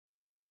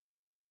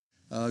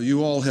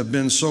You all have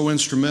been so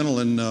instrumental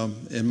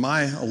in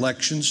my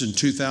elections in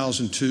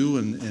 2002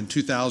 and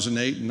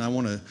 2008, and I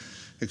want to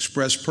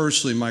express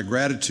personally my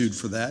gratitude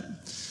for that.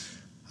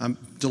 I'm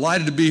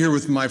delighted to be here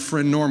with my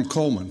friend Norm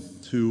Coleman,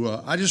 who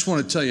I just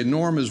want to tell you,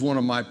 Norm is one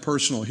of my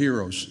personal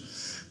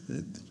heroes.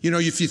 You know,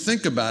 if you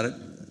think about it,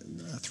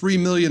 3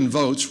 million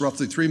votes,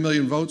 roughly 3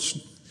 million votes,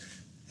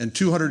 and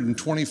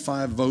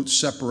 225 votes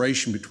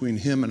separation between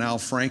him and Al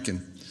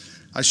Franken.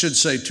 I should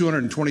say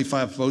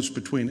 225 votes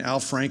between Al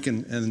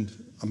Franken and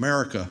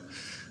America.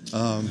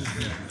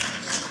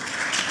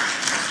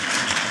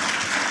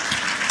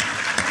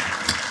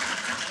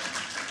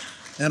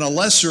 And a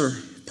lesser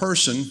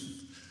person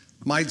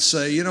might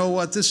say, you know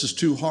what, this is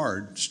too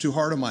hard. It's too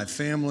hard on my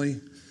family.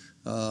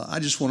 I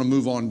just want to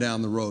move on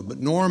down the road. But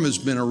Norm has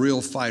been a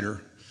real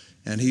fighter,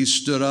 and he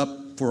stood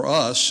up for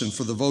us and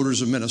for the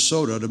voters of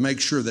Minnesota to make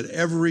sure that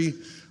every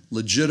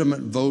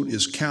legitimate vote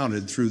is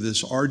counted through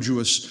this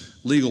arduous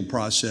legal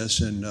process.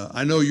 And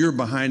I know you're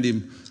behind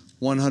him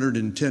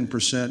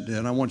 110%,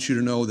 and I want you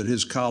to know that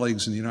his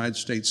colleagues in the United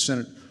States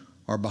Senate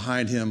are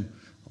behind him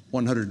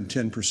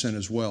 110%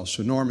 as well.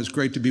 So Norm, it's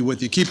great to be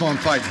with you. Keep on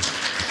fighting.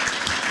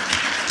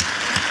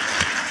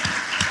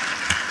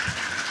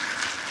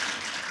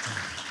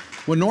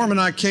 When Norm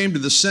and I came to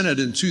the Senate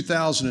in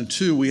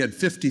 2002, we had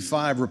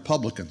 55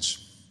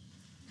 Republicans.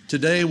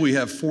 Today we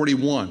have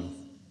 41,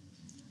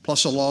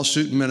 plus a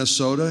lawsuit in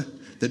Minnesota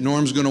that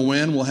Norm's going to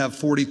win. We'll have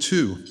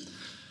 42.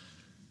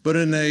 But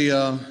in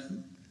a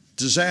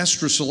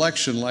disastrous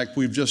election like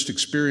we've just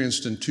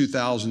experienced in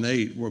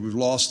 2008, where we've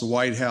lost the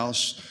White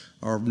House,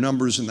 our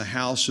numbers in the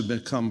House have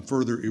become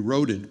further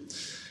eroded,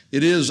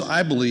 it is,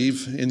 I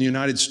believe, in the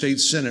United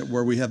States Senate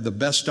where we have the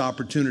best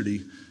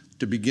opportunity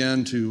to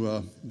begin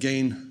to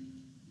gain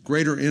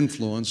greater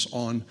influence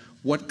on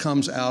what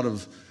comes out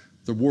of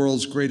the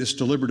world's greatest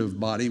deliberative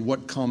body,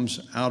 what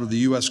comes out of the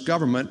U.S.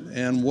 government,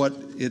 and what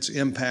its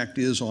impact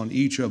is on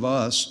each of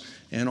us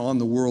and on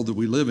the world that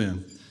we live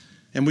in.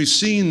 And we've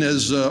seen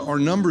as our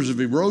numbers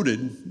have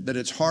eroded that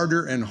it's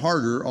harder and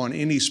harder on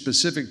any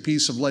specific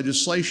piece of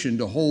legislation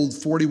to hold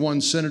 41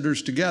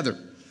 senators together.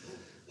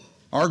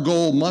 Our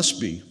goal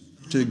must be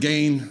to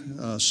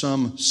gain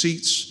some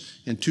seats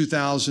in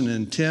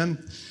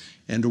 2010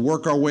 and to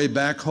work our way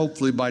back,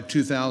 hopefully by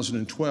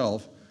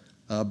 2012,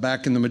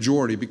 back in the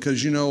majority,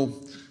 because, you know,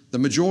 the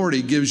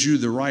majority gives you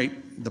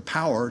the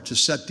power to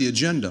set the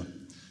agenda,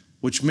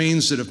 which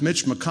means that if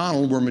Mitch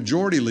McConnell were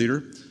majority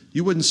leader,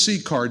 you wouldn't see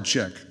card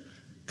check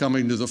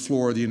coming to the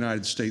floor of the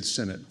United States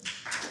Senate.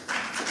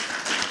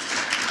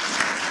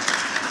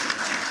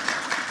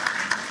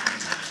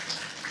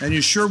 And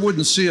you sure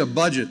wouldn't see a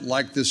budget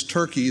like this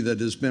turkey that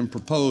has been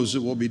proposed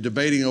that we'll be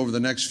debating over the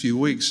next few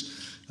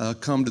weeks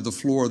come to the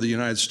floor of the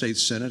United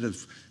States Senate.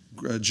 If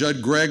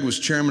Judd Gregg was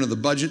chairman of the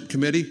Budget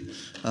Committee,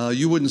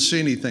 you wouldn't see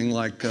anything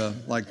like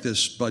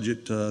this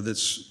budget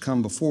that's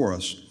come before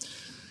us.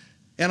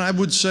 And I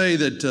would say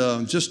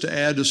that just to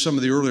add to some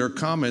of the earlier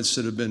comments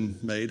that have been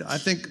made, I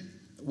think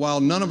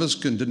while none of us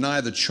can deny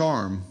the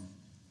charm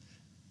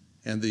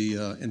and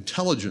the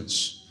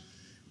intelligence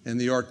and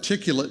the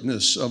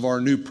articulateness of our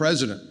new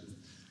president,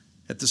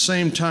 at the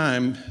same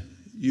time,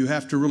 you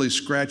have to really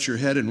scratch your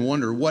head and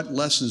wonder what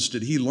lessons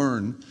did he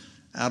learn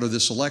out of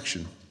this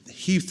election.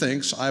 He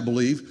thinks, I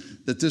believe,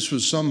 that this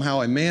was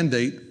somehow a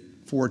mandate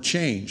for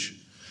change.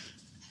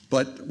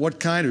 But what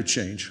kind of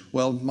change?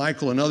 Well,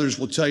 Michael and others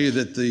will tell you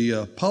that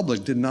the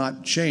public did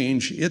not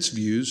change its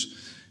views,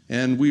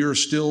 and we are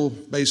still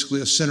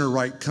basically a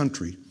center-right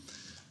country.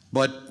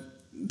 But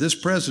this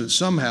president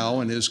somehow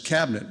and his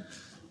cabinet,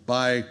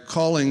 by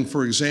calling,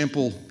 for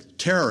example,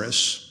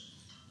 terrorists,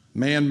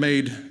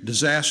 man-made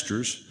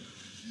disasters,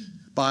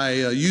 by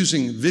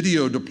using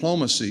video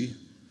diplomacy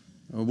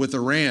with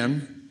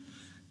Iran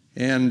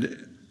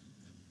and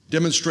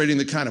demonstrating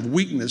the kind of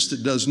weakness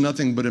that does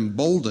nothing but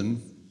embolden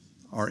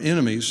our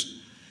enemies,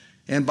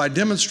 and by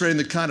demonstrating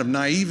the kind of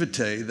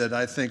naivete that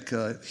I think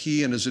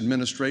he and his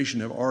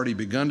administration have already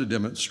begun to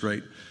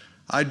demonstrate,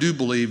 I do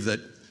believe that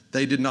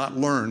they did not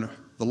learn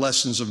the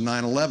lessons of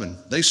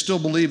 9/11. They still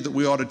believe that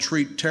we ought to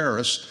treat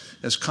terrorists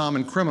as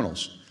common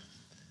criminals.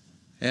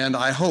 And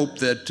I hope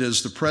that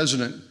as the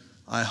president,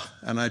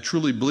 and I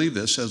truly believe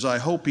this, as I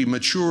hope he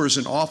matures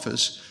in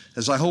office,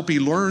 as I hope he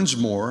learns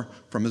more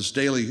from his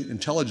daily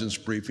intelligence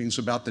briefings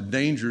about the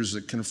dangers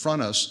that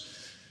confront us,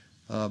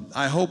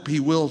 I hope he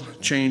will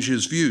change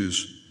his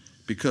views,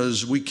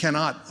 because we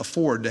cannot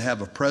afford to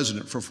have a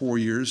president for 4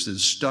 years that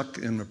is stuck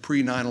in a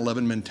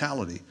pre-9/11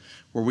 mentality,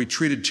 where we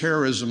treated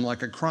terrorism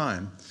like a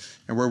crime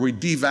and where we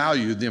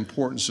devalued the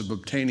importance of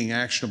obtaining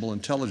actionable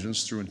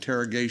intelligence through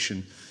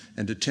interrogation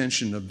and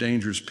detention of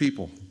dangerous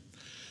people.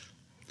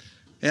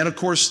 And of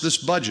course, this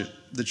budget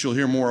that you'll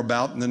hear more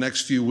about in the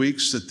next few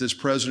weeks that this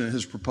president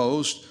has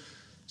proposed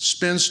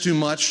spends too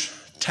much,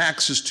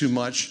 taxes too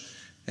much,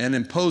 and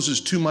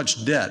imposes too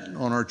much debt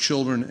on our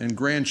children and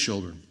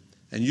grandchildren.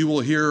 And you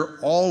will hear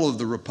all of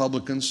the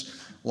Republicans,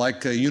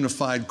 like a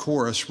unified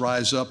chorus,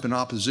 rise up in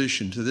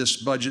opposition to this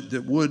budget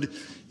that would,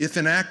 if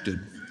enacted,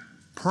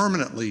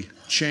 permanently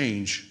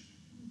change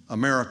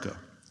America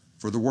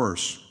for the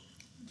worse.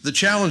 The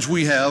challenge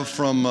we have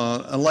from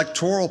an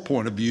electoral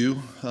point of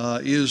view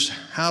is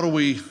how do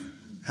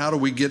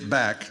we get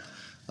back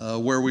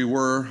where we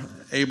were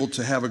able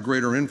to have a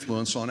greater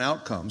influence on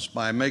outcomes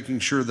by making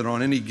sure that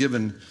on any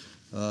given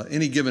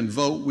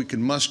vote we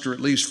can muster at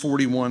least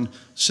 41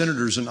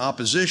 senators in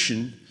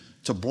opposition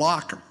to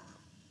block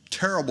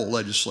terrible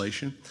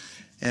legislation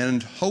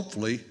and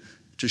hopefully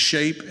to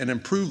shape and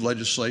improve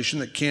legislation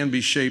that can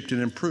be shaped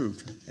and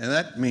improved. And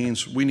that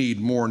means we need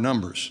more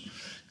numbers.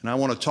 And I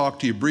want to talk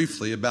to you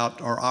briefly about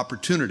our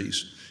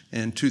opportunities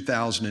in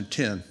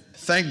 2010.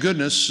 Thank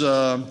goodness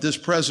this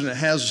president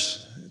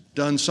has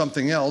done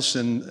something else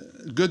and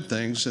good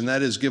things, and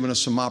that is given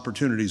us some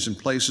opportunities in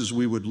places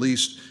we would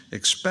least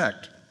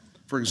expect.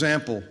 For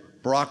example,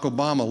 Barack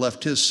Obama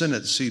left his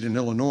Senate seat in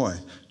Illinois.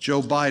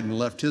 Joe Biden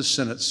left his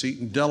Senate seat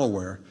in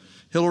Delaware.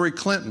 Hillary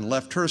Clinton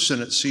left her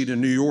Senate seat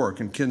in New York,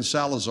 and Ken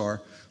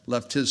Salazar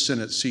left his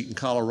Senate seat in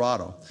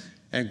Colorado.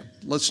 And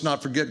let's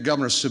not forget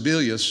Governor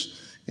Sebelius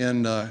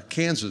in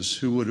Kansas,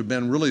 who would have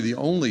been really the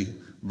only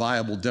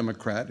viable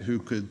Democrat who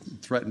could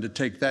threaten to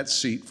take that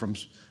seat from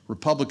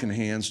Republican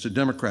hands to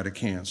Democratic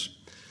hands.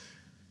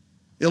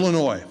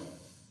 Illinois,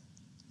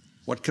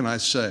 what can I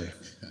say?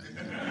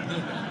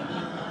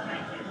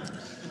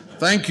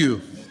 Thank you,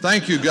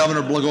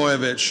 Governor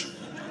Blagojevich.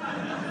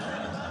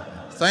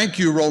 Thank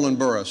you, Roland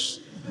Burris.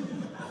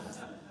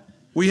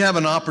 We have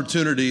an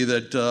opportunity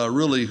that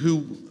really,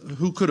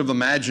 who could have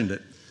imagined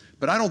it?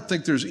 But I don't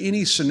think there's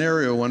any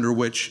scenario under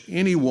which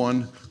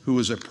anyone who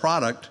is a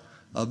product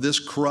of this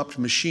corrupt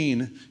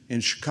machine in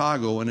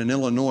Chicago and in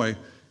Illinois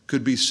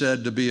could be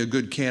said to be a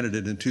good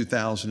candidate in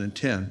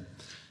 2010.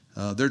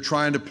 They're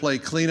trying to play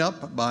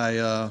cleanup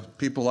by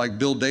people like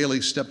Bill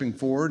Daley stepping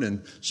forward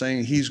and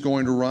saying he's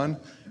going to run.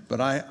 But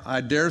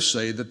I dare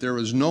say that there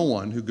is no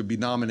one who could be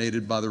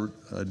nominated by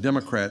the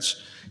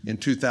Democrats in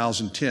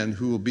 2010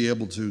 who will be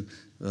able to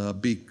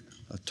be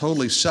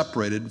totally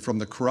separated from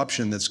the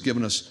corruption that's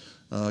given us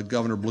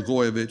Governor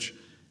Blagojevich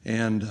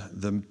and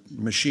the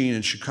machine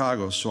in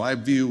Chicago. So I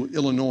view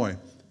Illinois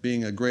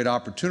being a great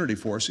opportunity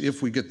for us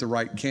if we get the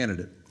right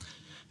candidate.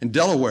 In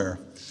Delaware,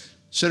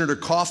 Senator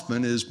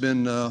Kaufman has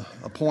been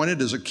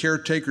appointed as a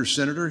caretaker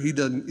senator. He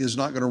is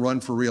not going to run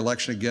for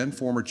re-election again,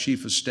 former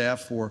chief of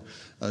staff for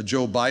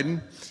Joe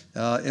Biden,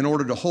 in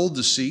order to hold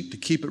the seat to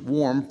keep it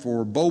warm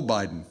for Beau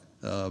Biden,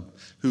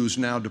 who's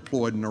now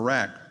deployed in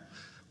Iraq.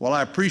 While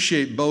I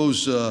appreciate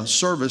Beau's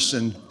service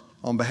and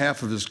on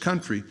behalf of his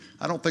country,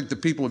 I don't think the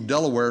people of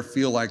Delaware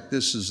feel like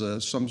this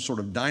is some sort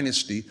of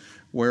dynasty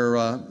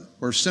where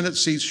Senate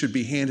seats should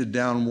be handed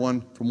down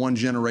from one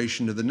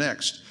generation to the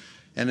next.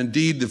 And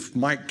indeed, if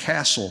Mike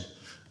Castle,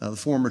 the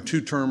former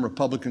two-term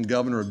Republican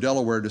governor of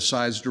Delaware,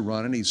 decides to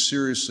run, and he's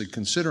seriously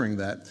considering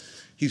that,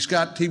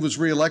 he was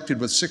reelected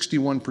with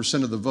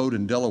 61% of the vote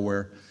in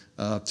Delaware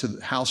to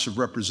the House of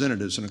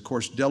Representatives. And of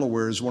course,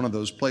 Delaware is one of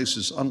those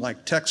places,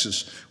 unlike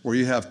Texas, where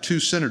you have 2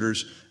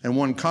 senators and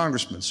 1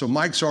 congressman. So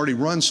Mike's already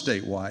run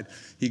statewide.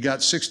 He got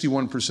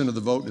 61% of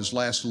the vote in his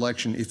last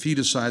election. If he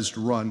decides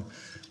to run,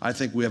 I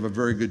think we have a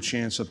very good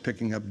chance of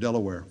picking up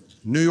Delaware.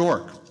 New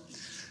York.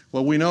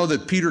 Well, we know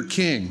that Peter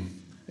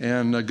King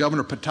and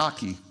Governor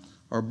Pataki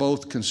are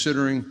both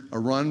considering a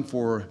run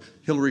for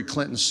Hillary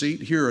Clinton's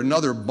seat. Here,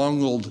 another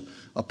bungled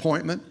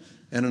appointment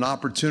and an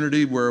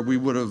opportunity where we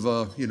would have,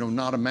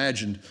 not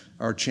imagined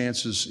our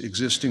chances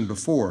existing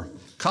before.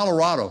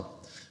 Colorado,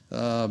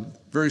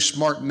 very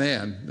smart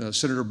man.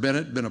 Senator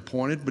Bennett been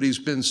appointed, but he's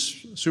been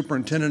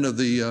superintendent of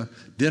the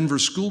Denver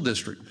School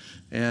District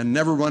and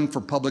never run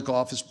for public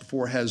office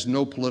before, has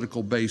no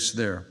political base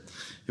there.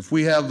 If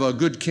we have a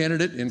good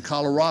candidate in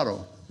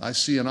Colorado, I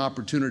see an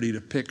opportunity to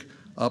pick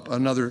up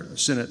another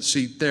Senate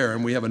seat there,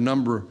 and we have a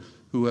number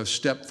who have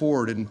stepped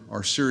forward and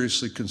are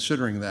seriously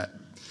considering that.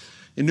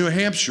 In New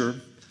Hampshire,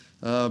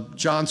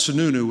 John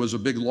Sununu was a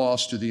big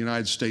loss to the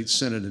United States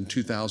Senate in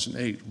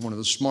 2008, one of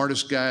the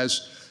smartest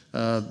guys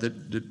that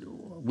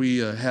we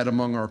had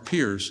among our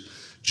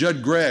peers.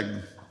 Judd Gregg,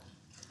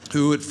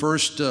 who at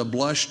first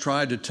blush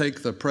tried to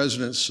take the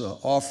president's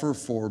offer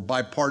for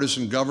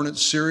bipartisan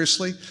governance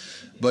seriously,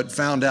 but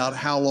found out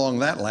how long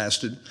that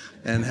lasted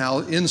and how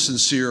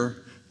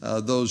insincere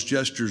those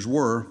gestures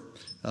were,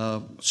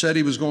 said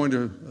he was going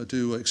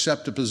to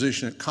accept a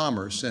position at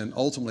Commerce and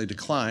ultimately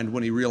declined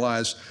when he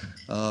realized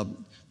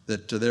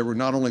that they were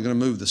not only going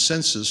to move the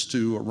census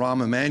to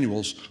Rahm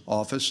Emanuel's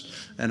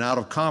office and out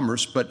of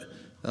Commerce, but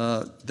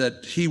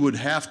that he would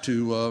have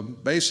to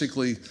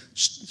basically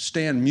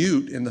stand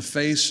mute in the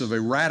face of a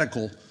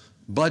radical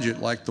budget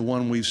like the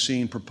one we've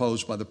seen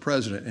proposed by the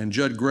president. And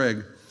Judd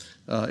Gregg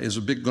is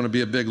going to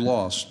be a big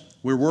loss.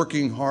 We're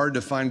working hard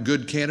to find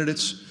good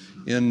candidates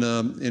in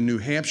New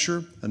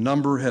Hampshire. A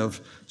number have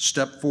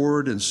stepped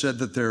forward and said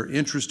that they're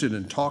interested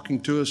in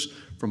talking to us,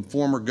 from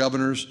former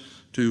governors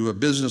to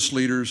business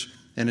leaders,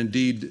 and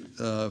indeed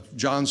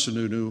John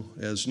Sununu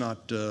has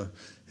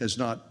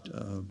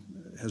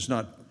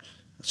not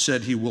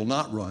said he will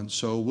not run.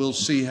 So we'll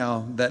see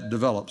how that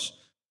develops.